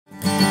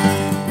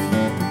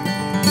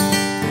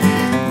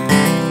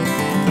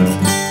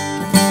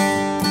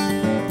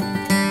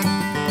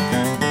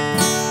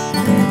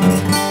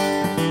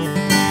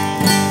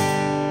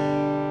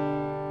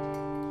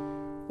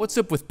what's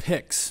up with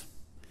picks?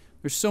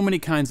 There's so many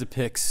kinds of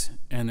picks,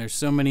 and there's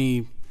so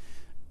many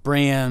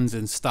brands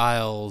and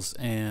styles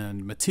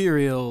and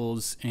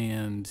materials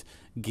and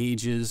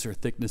gauges or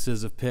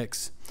thicknesses of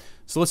picks.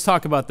 So let's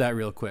talk about that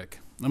real quick.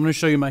 I'm going to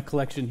show you my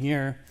collection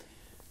here.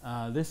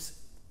 This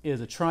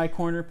is a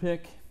tri-corner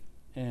pick,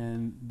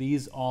 and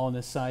these all on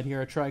this side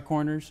here are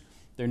tri-corners.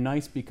 They're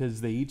nice because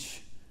they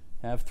each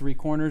have 3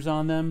 corners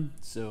on them,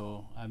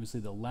 so obviously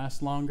they'll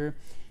last longer.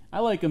 I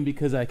like them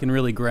because I can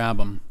really grab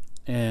them,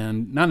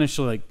 and not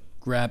necessarily like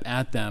grab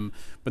at them,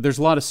 but there's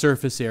a lot of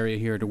surface area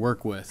here to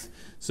work with.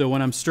 So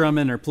when I'm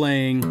strumming or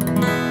playing,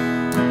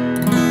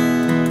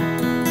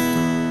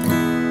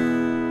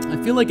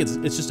 I feel like it's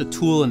just a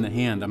tool in the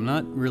hand. I'm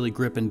not really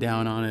gripping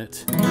down on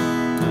it.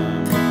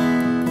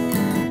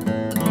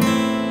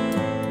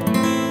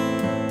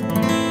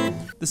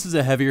 This is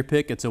a heavier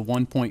pick. It's a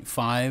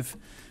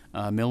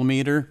 1.5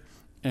 millimeter,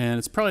 and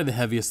it's probably the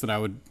heaviest that I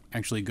would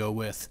actually go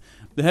with.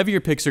 The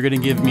heavier picks are going to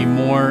give me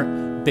more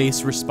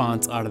bass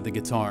response out of the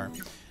guitar.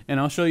 And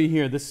I'll show you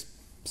here, this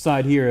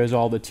side here is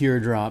all the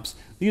teardrops.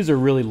 These are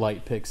really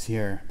light picks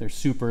here. They're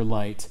super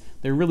light.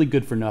 They're really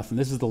good for nothing.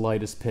 This is the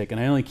lightest pick,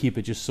 and I only keep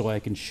it just so I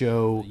can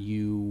show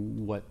you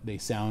what they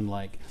sound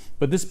like.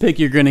 But this pick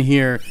you're going to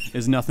hear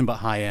is nothing but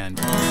high end.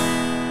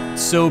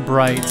 It's so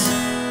bright.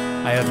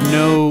 I have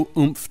no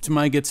oomph to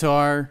my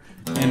guitar,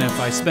 and if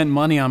I spend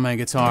money on my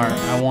guitar,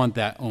 I want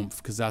that oomph,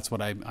 because that's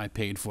what I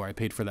paid for. I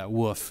paid for that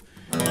woof.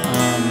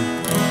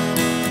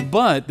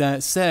 But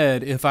that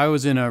said, if I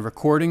was in a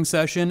recording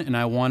session and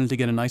I wanted to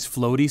get a nice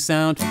floaty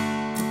sound,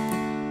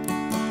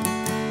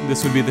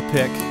 this would be the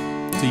pick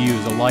to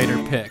use, a lighter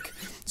pick.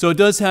 So it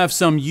does have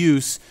some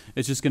use,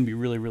 it's just going to be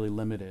really, really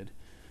limited.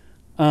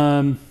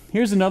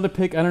 Here's another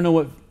pick. I don't know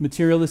what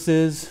material this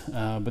is,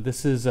 but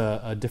this is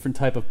a different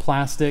type of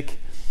plastic.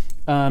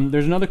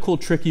 There's another cool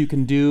trick you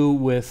can do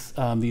with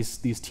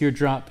these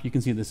teardrop. You can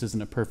see this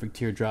isn't a perfect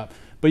teardrop,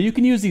 but you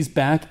can use these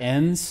back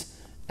ends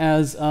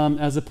as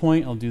a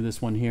point. I'll do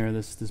this one here,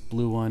 this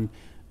blue one.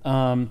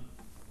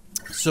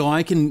 So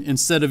I can,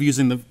 instead of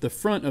using the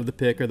front of the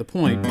pick or the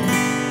point, you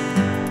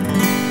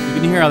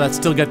can hear how that's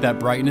still got that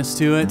brightness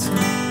to it.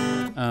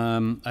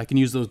 I can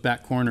use those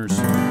back corners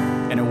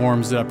and it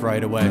warms it up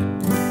right away.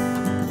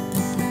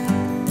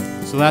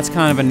 So that's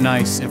kind of a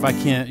nice, if I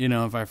can't, you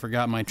know, if I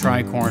forgot my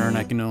tri-corner and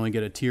I can only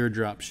get a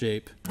teardrop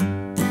shape.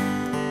 Yeah,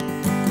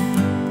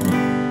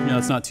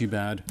 that's not too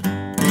bad.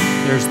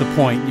 There's the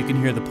point. You can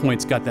hear the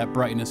point's got that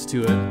brightness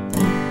to it.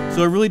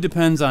 So it really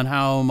depends on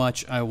how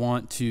much I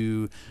want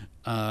to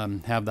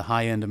have the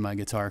high end of my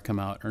guitar come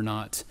out or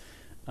not.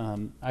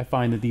 I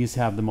find that these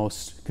have the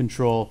most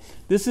control.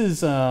 This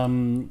is,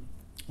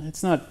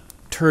 it's not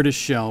tortoise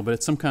shell, but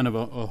it's some kind of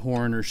a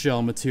horn or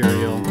shell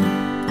material.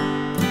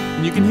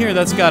 And you can hear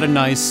that's got a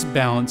nice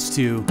balance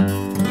too.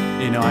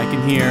 You know, I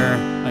can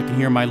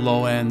hear my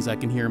low ends, I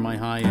can hear my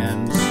high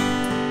ends.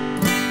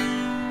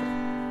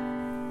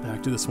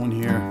 Back to this one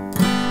here.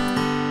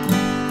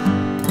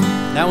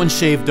 That one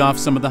shaved off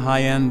some of the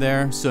high end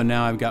there, so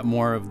now I've got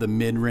more of the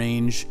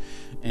mid-range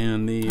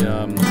and the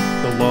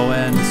low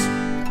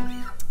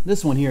ends.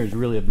 This one here is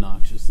really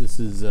obnoxious. This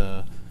is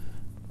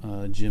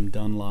Jim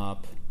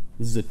Dunlop.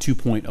 This is a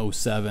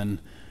 2.07.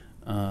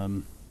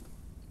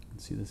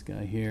 Let's see this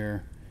guy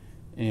here.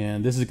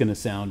 And this is going to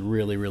sound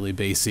really, really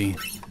bassy.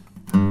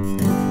 You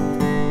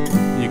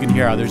can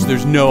hear how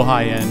there's no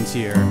high ends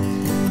here.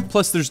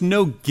 Plus, there's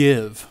no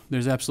give.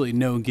 There's absolutely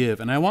no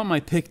give. And I want my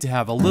pick to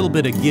have a little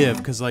bit of give,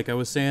 because like I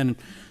was saying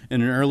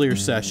in an earlier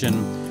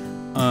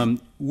session,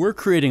 we're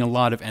creating a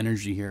lot of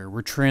energy here.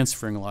 We're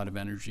transferring a lot of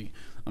energy.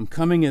 I'm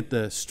coming at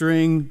the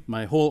string,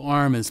 my whole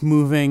arm is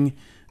moving,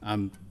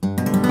 I'm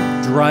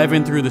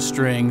driving through the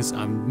strings,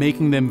 I'm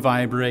making them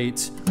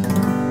vibrate.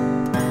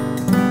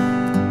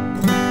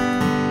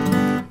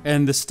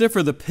 And the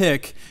stiffer the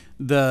pick,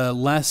 the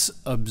less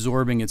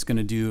absorbing it's going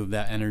to do of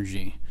that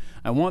energy.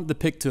 I want the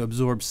pick to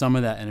absorb some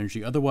of that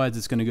energy, otherwise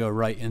it's going to go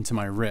right into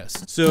my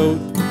wrist. So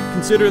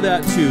consider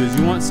that too, is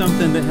you want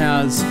something that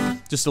has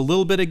just a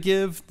little bit of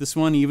give. This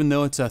one, even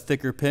though it's a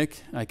thicker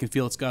pick, I can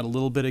feel it's got a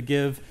little bit of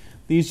give.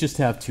 These just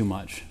have too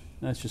much.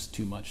 That's just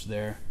too much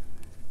there.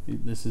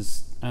 This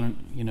is,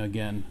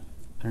 again,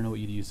 I don't know what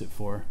you'd use it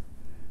for.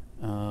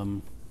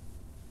 And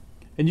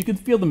you can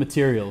feel the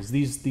materials.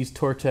 These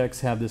Tortex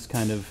have this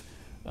kind of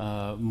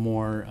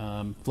more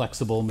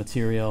flexible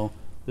material.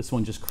 This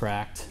one just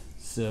cracked.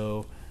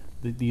 So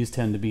these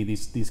tend to be,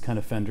 these kind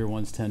of Fender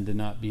ones tend to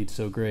not be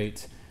so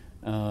great.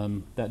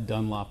 That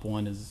Dunlop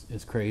one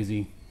is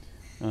crazy.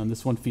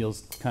 This one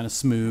feels kind of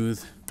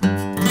smooth.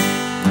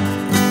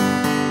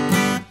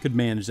 Could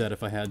manage that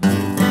if I had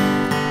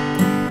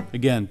to.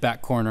 Again,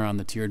 back corner on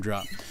the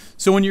teardrop.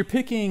 So when you're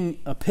picking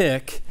a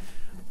pick,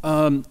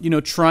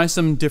 try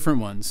some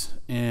different ones.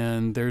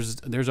 And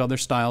there's other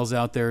styles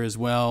out there as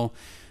well.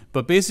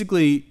 But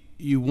basically,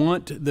 you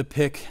want the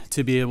pick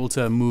to be able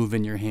to move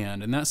in your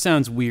hand. And that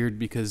sounds weird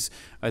because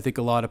I think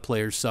a lot of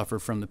players suffer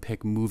from the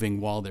pick moving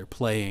while they're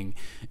playing.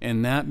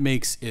 And that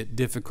makes it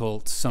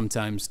difficult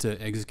sometimes to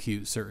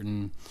execute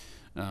certain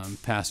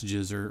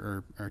passages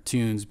or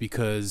tunes,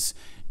 because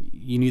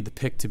you need the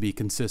pick to be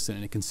consistent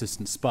in a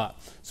consistent spot.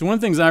 So one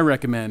of the things I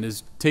recommend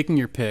is taking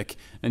your pick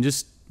and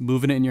just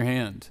moving it in your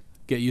hand.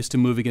 Get used to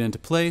moving it into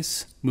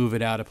place, move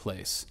it out of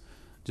place.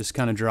 Just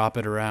kind of drop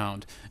it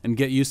around and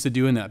get used to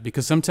doing that,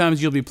 because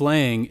sometimes you'll be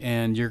playing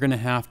and you're going to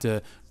have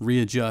to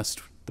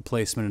readjust the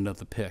placement of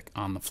the pick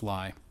on the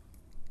fly.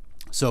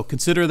 So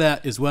consider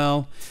that as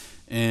well.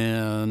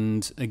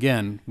 And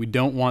again, we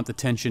don't want the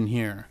tension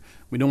here.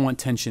 We don't want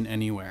tension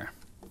anywhere.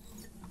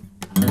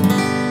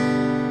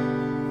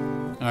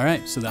 All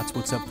right, so that's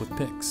what's up with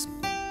picks.